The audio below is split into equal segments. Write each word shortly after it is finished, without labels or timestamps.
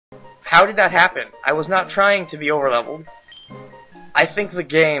How did that happen? I was not trying to be overleveled. I think the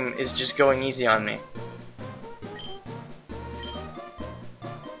game is just going easy on me.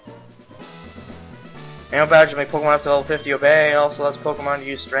 Annual badge to make Pokemon up to level 50 obey. Also lets Pokemon to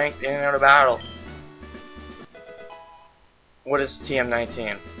use strength in and out of battle. What is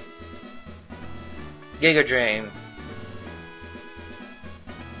TM19? Giga Drain.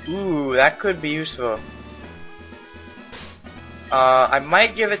 Ooh, that could be useful. I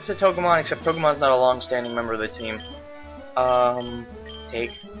might give it to Togemon, except Togemon's not a long-standing member of the team.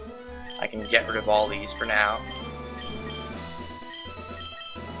 Take. I can get rid of all these for now.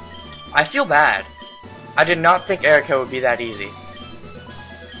 I feel bad. I did not think Erica would be that easy.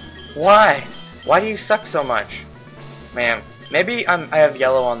 Why? Why do you suck so much? Man, maybe I have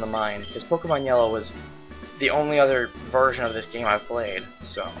Yellow on the mind, because Pokemon Yellow was the only other version of this game I've played,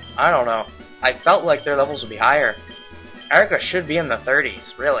 so I don't know. I felt like their levels would be higher. Erica should be in the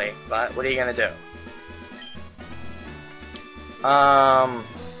 30s, really, but what are you gonna do?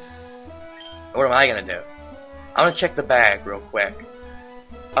 What am I gonna do? I'm gonna check the bag real quick.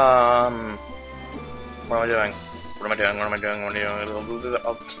 What am I doing? What am I doing? What am I doing? What am I doing?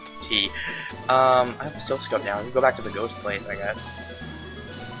 Oh, T. I have the Silph Scope now. We can go back to the ghost place, I guess.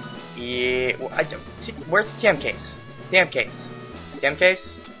 Yeah. Well, where's the TM case? TM case. TM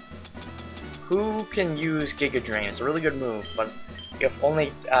case? Who can use Giga Drain? It's a really good move, but if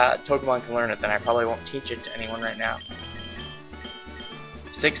only Togemon can learn it, then I probably won't teach it to anyone right now.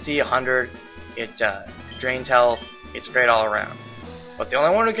 60, 100, it drains health, it's great all around. But the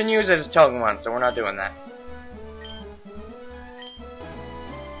only one who can use it is Togemon, so we're not doing that.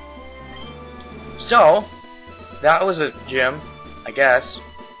 So, that was a gym, I guess.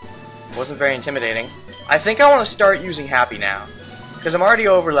 Wasn't very intimidating. I think I want to start using Happy now. Because I'm already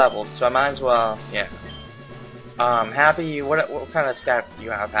over leveled, so I might as well, yeah. Happy, what kind of stat do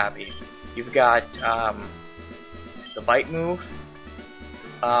you have, Happy? You've got, the Bite move,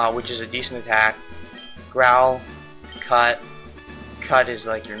 which is a decent attack. Growl, Cut. Cut is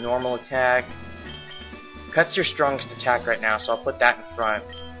like your normal attack. Cut's your strongest attack right now, so I'll put that in front.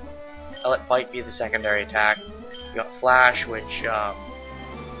 I'll let Bite be the secondary attack. You got Flash, which,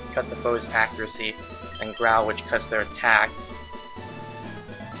 cut the foe's accuracy, and Growl, which cuts their attack.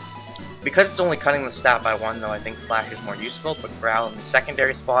 Because it's only cutting the stat by 1, though, I think Flash is more useful. Put Growl in the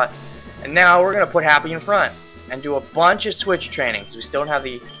secondary spot. And now we're going to put Happy in front. And do a bunch of switch training, because we still don't have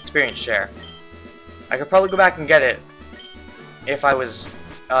the experience share. I could probably go back and get it if I was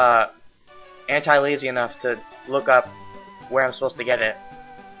anti-lazy enough to look up where I'm supposed to get it.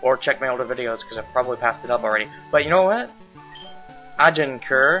 Or check my older videos, because I've probably passed it up already. But you know what? I didn't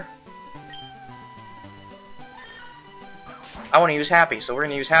care. I want to use Happy, so we're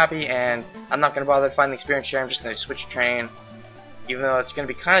going to use Happy, and I'm not going to bother to find the experience share. I'm just going to switch train, even though it's going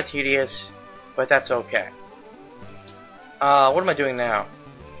to be kind of tedious, but that's okay. What am I doing now?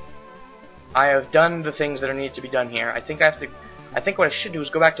 I have done the things that are needed to be done here. I think what I should do is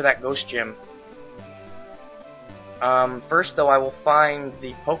go back to that ghost gym. First, though, I will find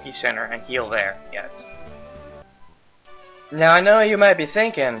the Poke Center and heal there. Yes. Now, I know you might be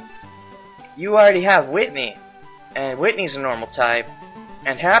thinking, you already have Whitney. And Whitney's a normal type,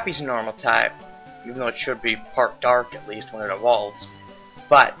 and Happy's a normal type, even though it should be part dark at least when it evolves.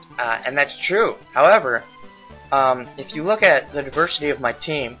 But, and that's true. However, if you look at the diversity of my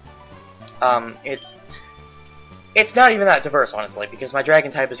team, it's not even that diverse, honestly, because my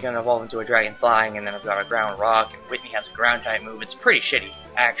Dragon type is going to evolve into a Dragon Flying, and then I've got a Ground Rock, and Whitney has a Ground type move. It's pretty shitty,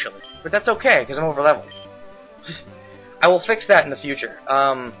 actually. But that's okay, because I'm over leveled. I will fix that in the future.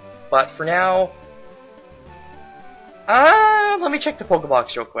 But for now, let me check the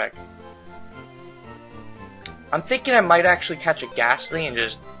Pokebox real quick. I'm thinking I might actually catch a Ghastly and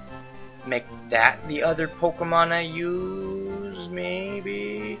just make that the other Pokemon I use,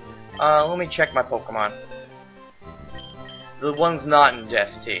 maybe? Let me check my Pokemon. The one's not in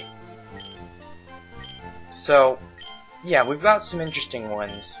Death Tea. So, yeah, we've got some interesting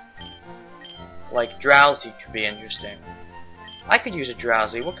ones. Like Drowsy could be interesting. I could use a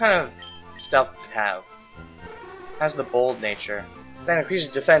Drowsy. What kind of stuff does it have? It has the bold nature. Then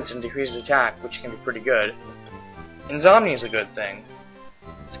increases defense and decreases attack, which can be pretty good. Insomnia is a good thing.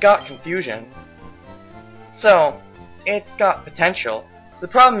 It's got confusion. So, it's got potential. The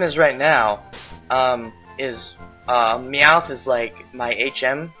problem is right now, Meowth is like my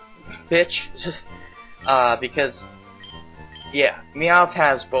HM bitch. Because, yeah, Meowth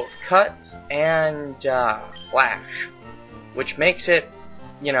has both Cut and Flash. Which makes it,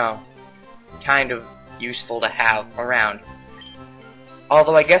 you know, kind of useful to have around.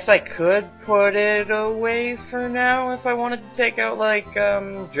 Although I guess I could put it away for now if I wanted to take out, like,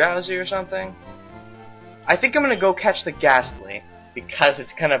 Drowsy or something. I think I'm gonna go catch the Ghastly, because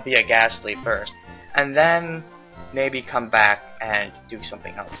it's gonna be a Ghastly first. And then maybe come back and do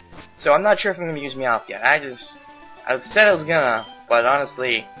something else. So I'm not sure if I'm gonna use Meowth yet. I said I was gonna, but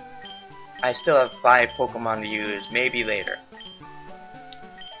honestly, I still have 5 Pokemon to use, maybe later.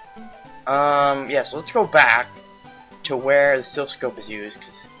 Yeah, so let's go back to where the Silph Scope is used,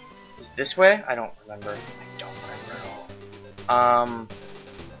 because is this way? I don't remember. I don't remember at all.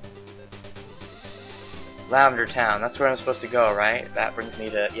 Lavender Town, that's where I'm supposed to go, right? That brings me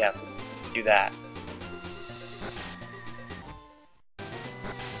to, yes, let's do that.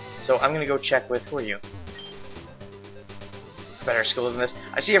 So I'm gonna go check with, who are you? Better school than this.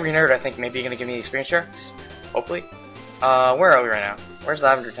 I see every nerd, I think maybe you're gonna give me the experience share? Hopefully. Where are we right now? Where's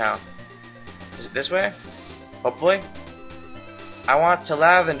Lavender Town? Is it this way? Hopefully. I want to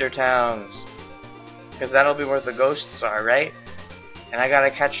Lavender Towns. Because that'll be where the ghosts are, right? And I gotta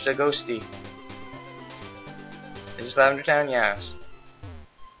catch the ghosty. Is this Lavender Town? Yes.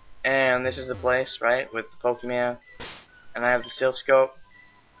 And this is the place, right? With the Pokemon. And I have the Silph Scope.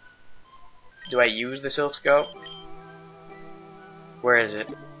 Do I use the Silph Scope? Where is it?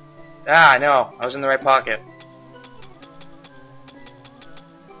 Ah, no. I was in the right pocket.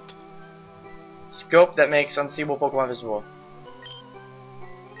 Scope that makes unseeable Pokemon visible.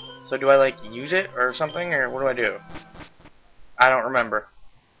 So do I, like, use it or something? Or what do I do? I don't remember.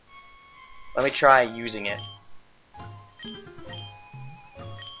 Let me try using it.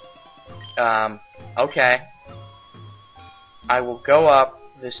 Okay. I will go up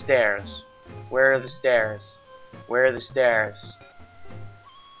the stairs. Where are the stairs? Where are the stairs?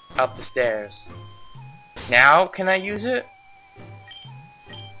 Up the stairs. Now can I use it?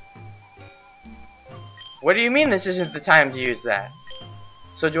 What do you mean this isn't the time to use that?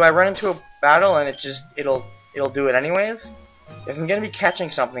 So do I run into a battle and it'll do it anyways? If I'm gonna be catching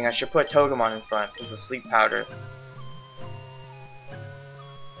something, I should put Togemon in front as a sleep powder.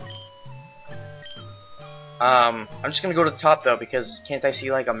 I'm just gonna go to the top though, because can't I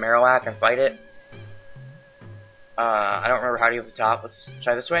see like a Marowak and fight it? I don't remember how to get to the top. Let's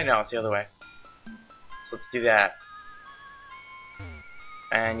try this way? No, it's the other way. So let's do that.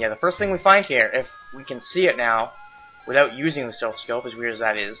 And yeah, the first thing we find here, if we can see it now, without using the Silph Scope, as weird as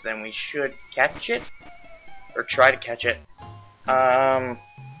that is, then we should catch it. Or try to catch it.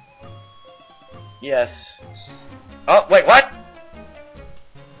 Yes. Oh, wait, what?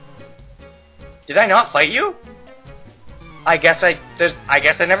 Did I not fight you? I guess I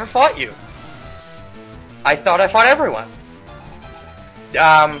never fought you. I thought I fought everyone.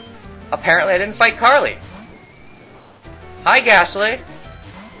 Apparently I didn't fight Carly. Hi, Ghastly.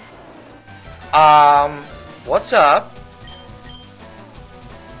 What's up?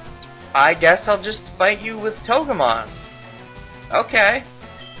 I guess I'll just fight you with Togemon. Okay.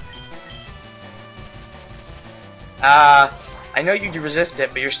 I know you can resist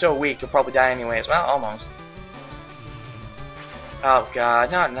it, but you're still weak. You'll probably die anyways. Well, almost. Oh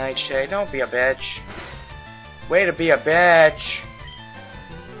god, not Nightshade. Don't be a bitch. Way to be a bitch.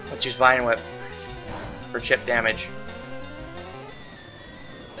 Let's use Vine Whip for chip damage.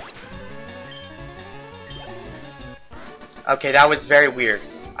 Okay, that was very weird.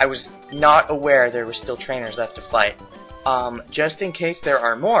 I was not aware there were still trainers left to fight. Just in case there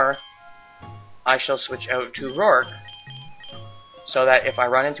are more, I shall switch out to Rourke, so that if I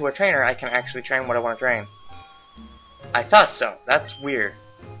run into a trainer, I can actually train what I want to train. I thought so. That's weird.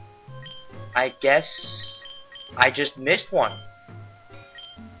 I guess I just missed one.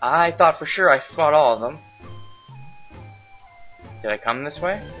 I thought for sure I fought all of them. Did I come this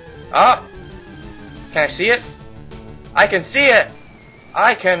way? Oh! Can I see it? I can see it!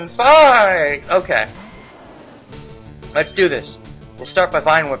 I can fight! Okay. Let's do this. We'll start by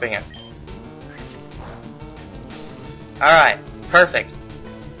Vine Whipping it. Alright. Perfect.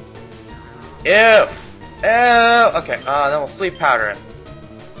 Ew! Ew! Okay, then we'll Sleep Powder it.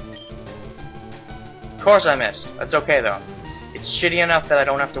 Of course I missed. That's okay though. It's shitty enough that I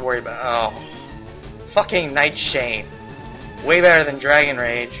don't have to worry about. Oh. Fucking Nightshade. Way better than Dragon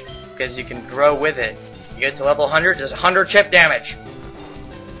Rage, because you can grow with it. You get to level 100, does 100 chip damage.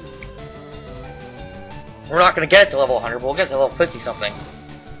 We're not gonna get it to level 100, but we'll get to level 50 something.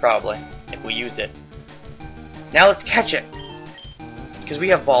 Probably. If we used it. Now let's catch it. Because we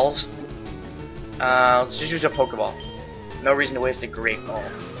have balls. Let's just use a Pokeball. No reason to waste a Great Ball.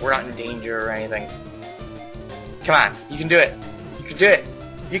 We're not in danger or anything. Come on, you can do it. You can do it.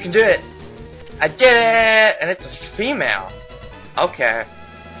 You can do it. I did it! And it's a female. Okay.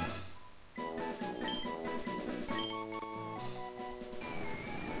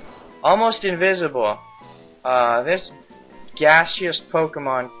 Almost invisible. This gaseous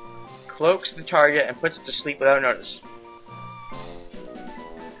Pokemon cloaks the target and puts it to sleep without notice.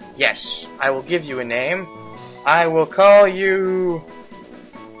 Yes, I will give you a name. I will call you...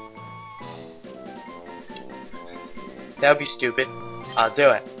 That would be stupid. I'll do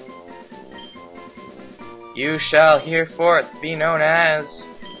it. You shall hereforth be known as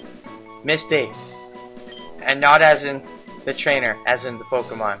Misty. And not as in the trainer, as in the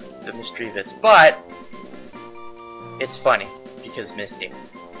Pokemon, the Mischievous. But it's funny because Misty.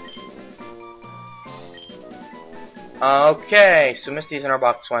 Okay, so Misty's in our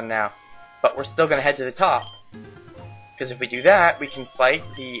box 1 now. But we're still gonna head to the top. Because if we do that, we can fight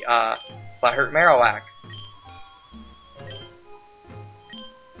the Butthurt Marowak.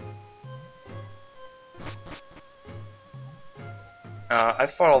 I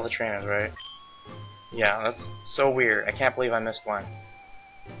fought all the trainers, right? Yeah, that's so weird. I can't believe I missed one.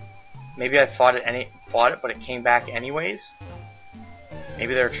 Maybe I fought it, but it came back anyways.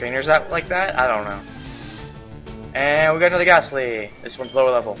 Maybe there are trainers like that. I don't know. And we got another Ghastly. This one's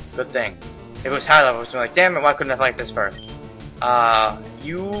lower level. Good thing. If it was high level, I was like, damn it, why couldn't I fight this first?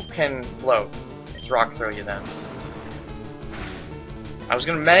 You can float. Let's rock throw you then. I was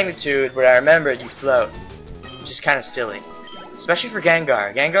gonna magnitude, but I remembered you float, which is kind of silly. Especially for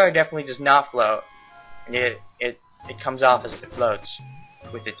Gengar. Gengar definitely does not float. And it comes off as if it floats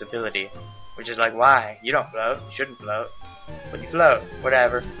with its ability. Which is like, why? You don't float. You shouldn't float. But you float.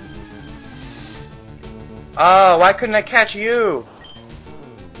 Whatever. Oh, why couldn't I catch you?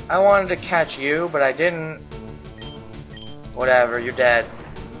 I wanted to catch you, but I didn't. Whatever, you're dead.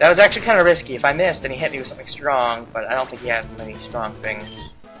 That was actually kind of risky. If I missed, then he hit me with something strong, but I don't think he has many strong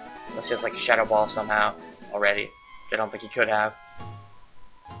things. Unless he has like a Shadow Ball somehow already. I don't think he could have.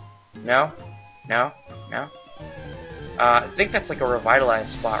 No? No? No? I think that's like a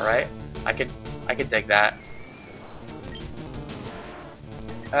revitalized spot, right? I could dig that.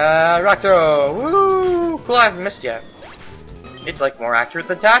 Rock throw! Woo! Cool, I haven't missed yet. It's like more accurate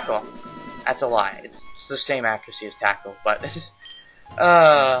than tackle. That's a lie. It's the same accuracy as tackle, but this is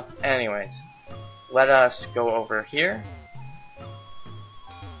anyways. Let us go over here.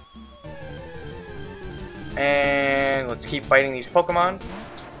 And let's keep fighting these Pokemon.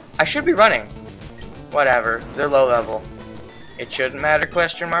 I should be running. Whatever. They're low level. It shouldn't matter,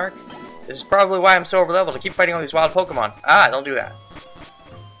 question mark. This is probably why I'm so over leveled, to keep fighting all these wild Pokemon. Ah, don't do that.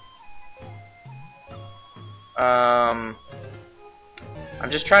 I'm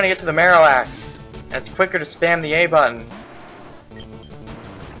just trying to get to the Marowak. And it's quicker to spam the A button.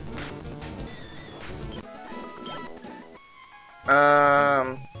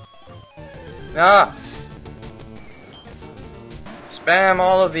 Ah! Spam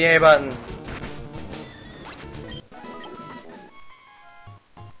all of the A buttons.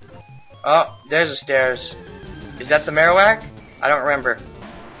 Oh, there's the stairs. Is that the Marowak? I don't remember.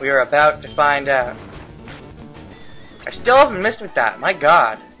 We are about to find out. I still haven't missed with that. My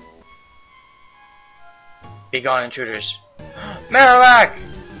god. Be gone, intruders. Marowak!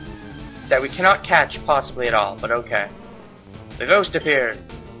 That we cannot catch possibly at all, but okay. The ghost appeared.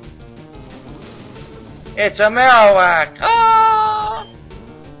 It's a Marowak! Ah!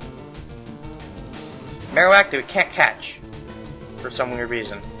 Marowak that we can't catch. For some weird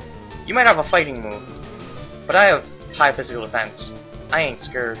reason. You might have a fighting move. But I have high physical defense. I ain't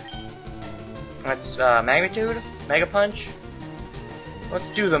scared. That's magnitude? Mega Punch? Let's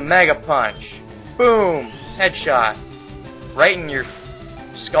do the Mega Punch. Boom! Headshot. Right in your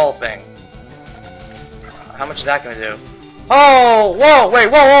skull thing. How much is that gonna do? Oh! Whoa! Wait!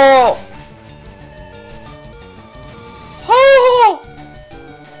 Whoa! Whoa! Whoa!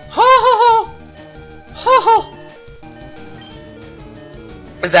 Oh! Oh! Oh!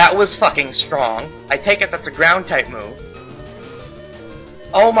 That was fucking strong. I take it that's a ground type move.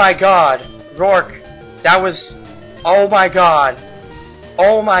 Oh my god. Rourke. That was... Oh my god.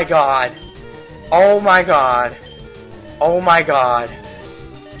 Oh my god. Oh my god. Oh my god.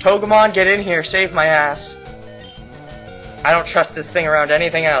 Togemon, get in here. Save my ass. I don't trust this thing around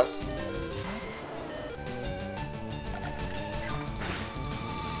anything else.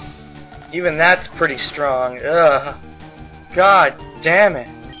 Even that's pretty strong. Ugh. God damn it.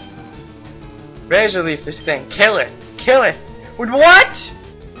 Razor Leaf this thing. Kill it. Kill it. What?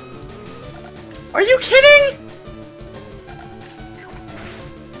 Are you kidding?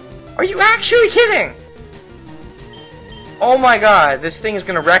 Are you actually kidding? Oh my god, this thing is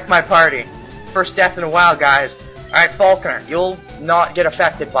gonna wreck my party. First death in a while, guys. Alright, Falconer, you'll not get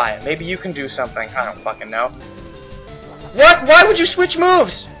affected by it. Maybe you can do something. I don't fucking know. What? Why would you switch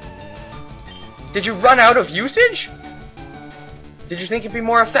moves? Did you run out of usage? Did you think it'd be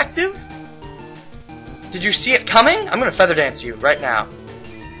more effective? Did you see it coming? I'm gonna feather dance you right now.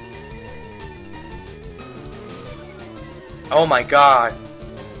 Oh my god.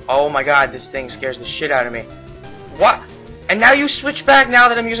 Oh my god, this thing scares the shit out of me. What? And now you switch back now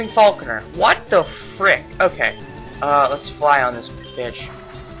that I'm using Falconer. What the frick? Okay. Let's fly on this bitch.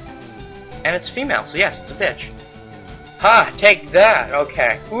 And it's female, so yes, it's a bitch. Ha! Take that!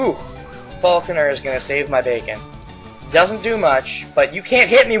 Okay. Ooh. Falconer is gonna save my bacon. Doesn't do much, but you can't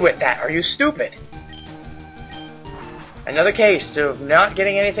hit me with that. Are you stupid? Another case of not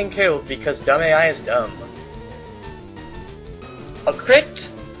getting anything killed because dumb AI is dumb. A crit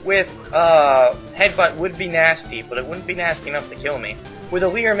with headbutt would be nasty, but it wouldn't be nasty enough to kill me. With a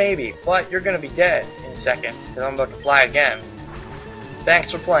Leer maybe, but you're gonna be dead in a second, because I'm about to fly again.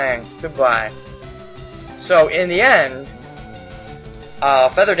 Thanks for playing. Goodbye. So, in the end,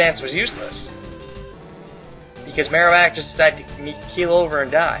 Feather Dance was useless. Because Marowak just decided to keel over and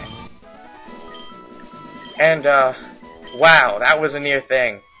die. And, wow, that was a near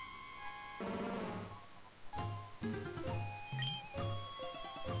thing.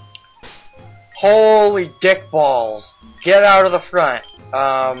 Holy dick balls. Get out of the front.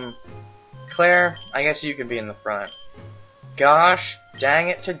 Claire, I guess you can be in the front. Gosh, dang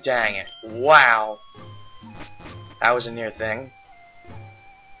it to dang it. Wow. That was a near thing.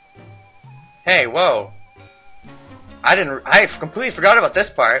 Hey, whoa. I completely forgot about this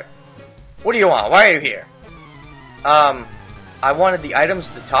part. What do you want? Why are you here? I wanted the items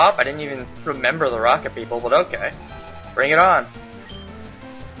at the top. I didn't even remember the rocket people, but okay. Bring it on.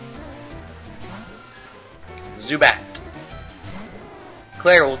 Zubat.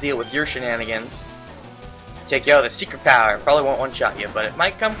 Claire will deal with your shenanigans. Take you out of the secret power. Probably won't one-shot you, but it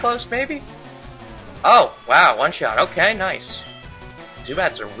might come close, maybe? Oh, wow, one-shot. Okay, nice.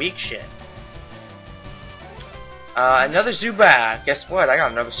 Zubats are weak shit. Another Zubat. Guess what? I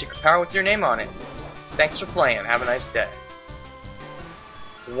got another secret power with your name on it. Thanks for playing. Have a nice day.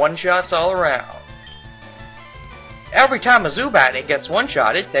 One-shots all around. Every time a Zubat it gets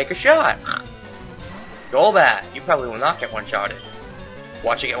one-shotted, take a shot. Golbat, you probably will not get one-shotted.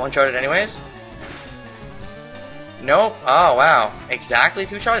 Watch it get one-shotted anyways? Nope. Oh, wow. Exactly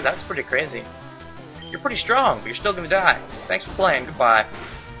two-shotted? That's pretty crazy. You're pretty strong, but you're still gonna die. Thanks for playing. Goodbye.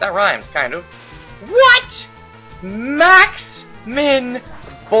 That rhymed, kind of. What? Max Min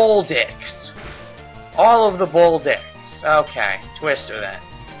Boldix. All of the Boldix. Okay. Twister then.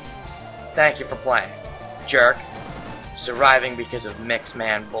 Thank you for playing. Jerk. Surviving because of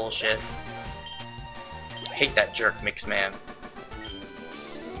Mix-Man bullshit. I hate that jerk Mix-Man.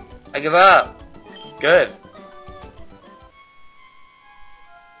 I give up. Good.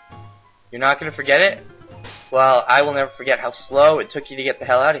 You're not gonna forget it? Well, I will never forget how slow it took you to get the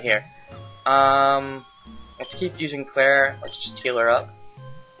hell out of here. Let's keep using Claire. Let's just heal her up.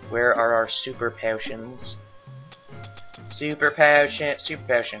 Where are our super potions? Super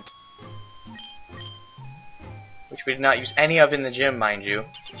potion. Which we did not use any of in the gym, mind you.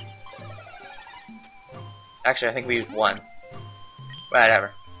 Actually, I think we used one.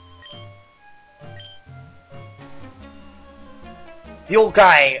 Whatever. The old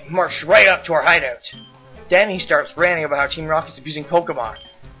guy marched right up to our hideout. Then he starts ranting about how Team Rocket's abusing Pokemon.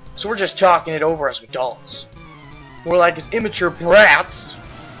 So we're just talking it over as adults. We're like as immature brats.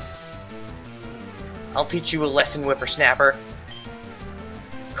 I'll teach you a lesson, whippersnapper.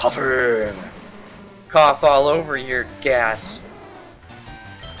 Cough him. Cough all over your gas.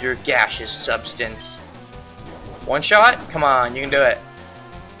 Your gaseous substance. One shot? Come on, you can do it.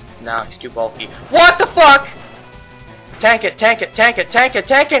 Nah, he's too bulky. What the fuck? Tank it, tank it, tank it, tank it,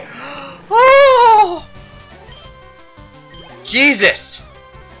 tank it! Oh! Jesus!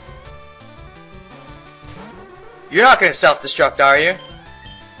 You're not gonna self-destruct, are you?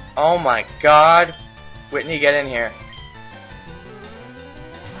 Oh my god. Whitney, get in here.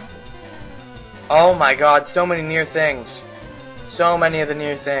 Oh my god, so many near things. So many of the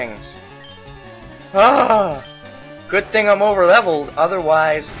near things. Ah! Good thing I'm over-leveled,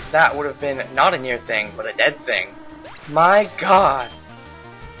 otherwise that would have been not a near thing, but a dead thing. My god.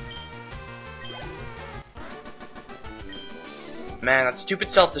 Man, that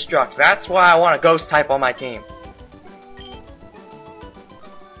stupid self-destruct. That's why I want a ghost type on my team.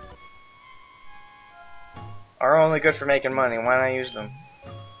 Are only good for making money. Why not use them?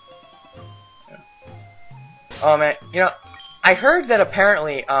 Oh man, you know, I heard that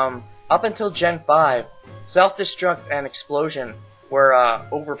apparently, up until Gen 5, self-destruct and explosion were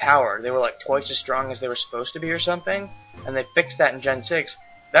overpowered. They were like twice as strong as they were supposed to be or something, and they fixed that in Gen 6.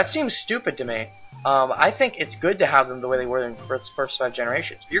 That seems stupid to me. I think it's good to have them the way they were in the first 5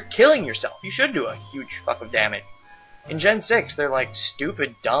 generations. If you're killing yourself, you should do a huge fuck of damage. In Gen 6, they're like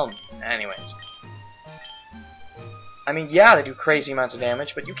stupid dumb. Anyways. I mean, yeah, they do crazy amounts of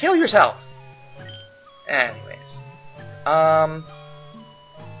damage, but you kill yourself! Anyways.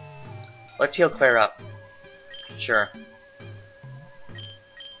 Let's heal Claire up. Sure.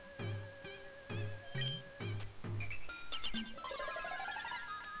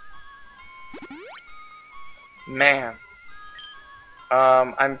 Man.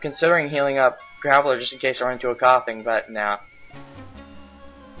 I'm considering healing up Graveler just in case I run into a coughing, but no.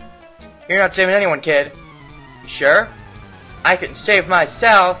 You're not saving anyone, kid. You sure? I can save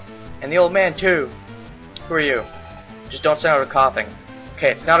myself, and the old man too. Who are you? Just don't send out a coughing.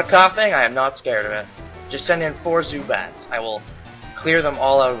 Okay, it's not a coughing, I am not scared of it. Just send in 4 Zubats. I will clear them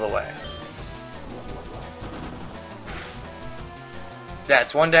all out of the way.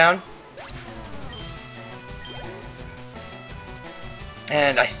 That's 1 down.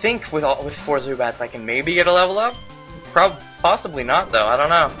 And I think with 4 Zubats I can maybe get a level up? Possibly not though, I don't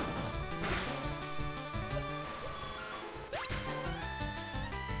know.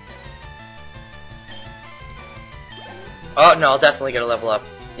 Oh no, I'll definitely get a level up,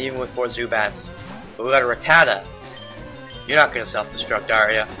 even with 4 Zubats. But we got a Rattata. You're not gonna self-destruct,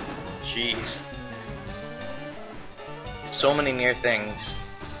 are ya? Jeez. So many near things.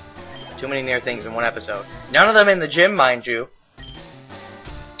 Too many near things in one episode. None of them in the gym, mind you.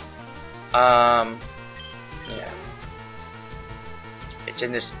 Yeah. It's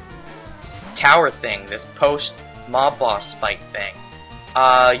in this tower thing, this post-mob boss fight thing.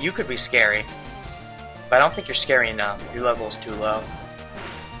 You could be scary. But I don't think you're scary enough. Your level is too low.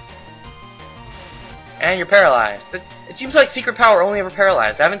 And you're paralyzed. It seems like Secret Power only ever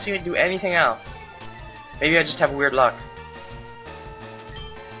paralyzed. I haven't seen it do anything else. Maybe I just have weird luck.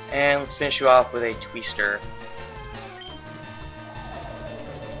 And let's finish you off with a Twister.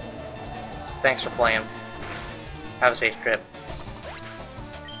 Thanks for playing. Have a safe trip.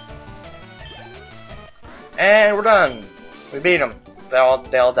 And we're done. We beat them. They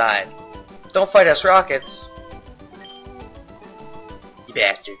all died. Don't fight us, Rockets. You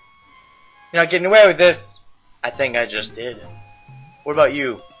bastard. You're not getting away with this. I think I just did. What about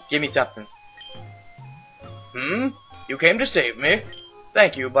you? Give me something. You came to save me?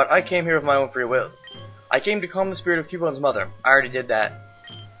 Thank you, but I came here of my own free will. I came to calm the spirit of Cubon's mother. I already did that.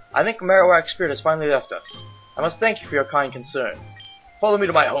 I think Marowak's spirit has finally left us. I must thank you for your kind concern. Follow me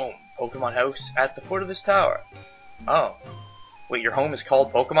to my home, Pokemon House, at the foot of this tower. Oh. Wait, your home is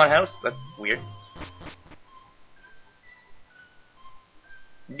called Pokemon House? That's weird.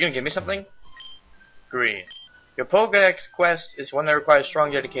 You gonna give me something? Green. Your Pokédex quest is one that requires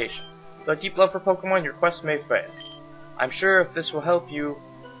strong dedication. With a deep love for Pokemon, your quest may fail. I'm sure if this will help you...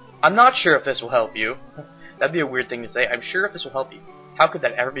 I'm not sure if this will help you. That'd be a weird thing to say. I'm sure if this will help you. How could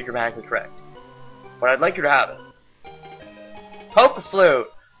that ever be grammatically correct? But I'd like you to have it. Poke-Flute!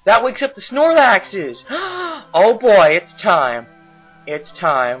 That wakes up the Snorlaxes! Oh boy, it's time. It's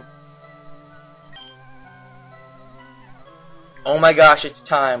time. Oh my gosh, it's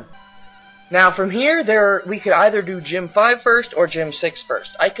time. Now from here, we could either do Gym 5 first or Gym 6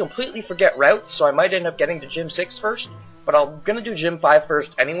 first. I completely forget routes, so I might end up getting to Gym 6 first. But I'm gonna do Gym 5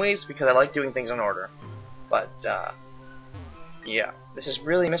 first anyways, because I like doing things in order. But, yeah. This is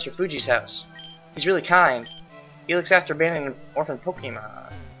really Mr. Fuji's house. He's really kind. He looks after abandoned and orphan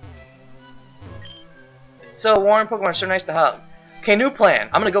Pokemon. So warm, Pokemon are so nice to hug. Okay, new plan.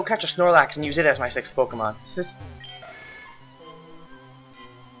 I'm gonna go catch a Snorlax and use it as my 6th Pokemon.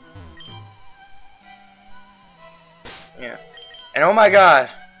 Yeah. And oh my god.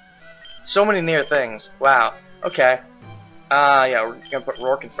 So many near things. Wow. Okay. Yeah, we're gonna put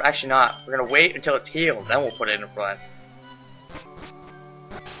Rourke in front. Actually not. We're gonna wait until it's healed, then we'll put it in front.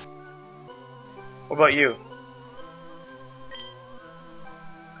 What about you?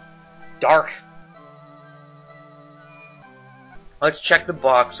 Dark. Let's check the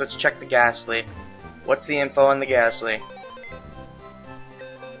box. Let's check the Ghastly. What's the info on the Ghastly?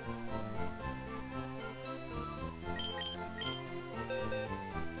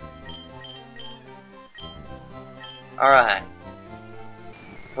 Alright.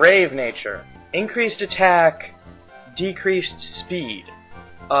 Brave nature. Increased attack, decreased speed.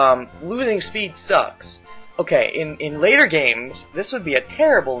 Losing speed sucks. Okay, in later games, this would be a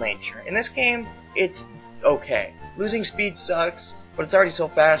terrible nature. In this game, it's okay. Losing speed sucks, but it's already so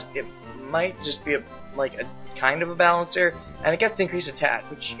fast, it might just be like a kind of a balancer, and it gets increased attack,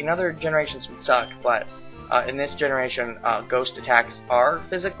 which in other generations would suck, but in this generation, ghost attacks are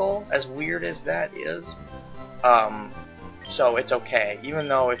physical, as weird as that is. So it's okay, even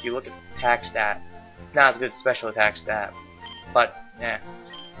though if you look at the attack stat, not as good as special attack stat, but, yeah.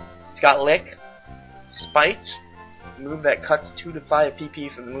 It's got Lick, Spite, move that cuts 2 to 5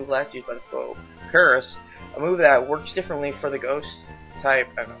 PP from the move last used by the foe. Curse, a move that works differently for the ghost type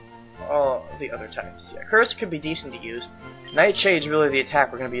and all the other types. Yeah, Curse could be decent to use. Nightshade's really the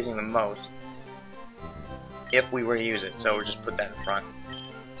attack we're going to be using the most, if we were to use it, so we'll just put that in front.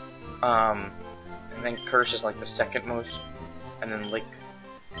 And then Curse is like the second most, and then Lick.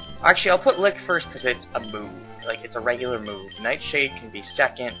 Actually, I'll put Lick first because it's a move. Like, it's a regular move. Nightshade can be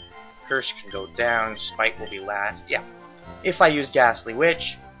second, Curse can go down, Spite will be last. Yeah. If I use Ghastly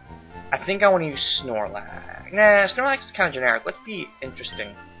Witch, I think I want to use Snorlax. Nah, Snorlax is kind of generic. Let's be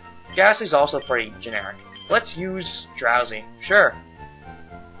interesting. Ghastly's also pretty generic. Let's use Drowsy. Sure.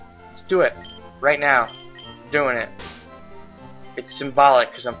 Let's do it. Right now. Doing it. It's symbolic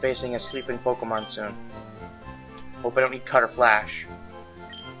because I'm facing a sleeping Pokemon soon. Hope I don't need Cut or Flash.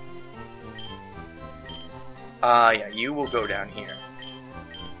 Yeah, you will go down here.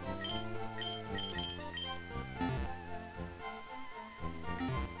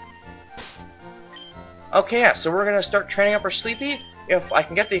 Okay, yeah, so we're gonna start training up our Sleepy. If I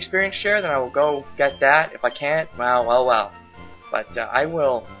can get the experience share, then I will go get that. If I can't, well. But I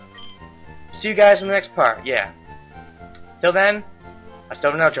will see you guys in the next part, yeah. Till then, I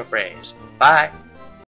still have an outro phrase. Bye!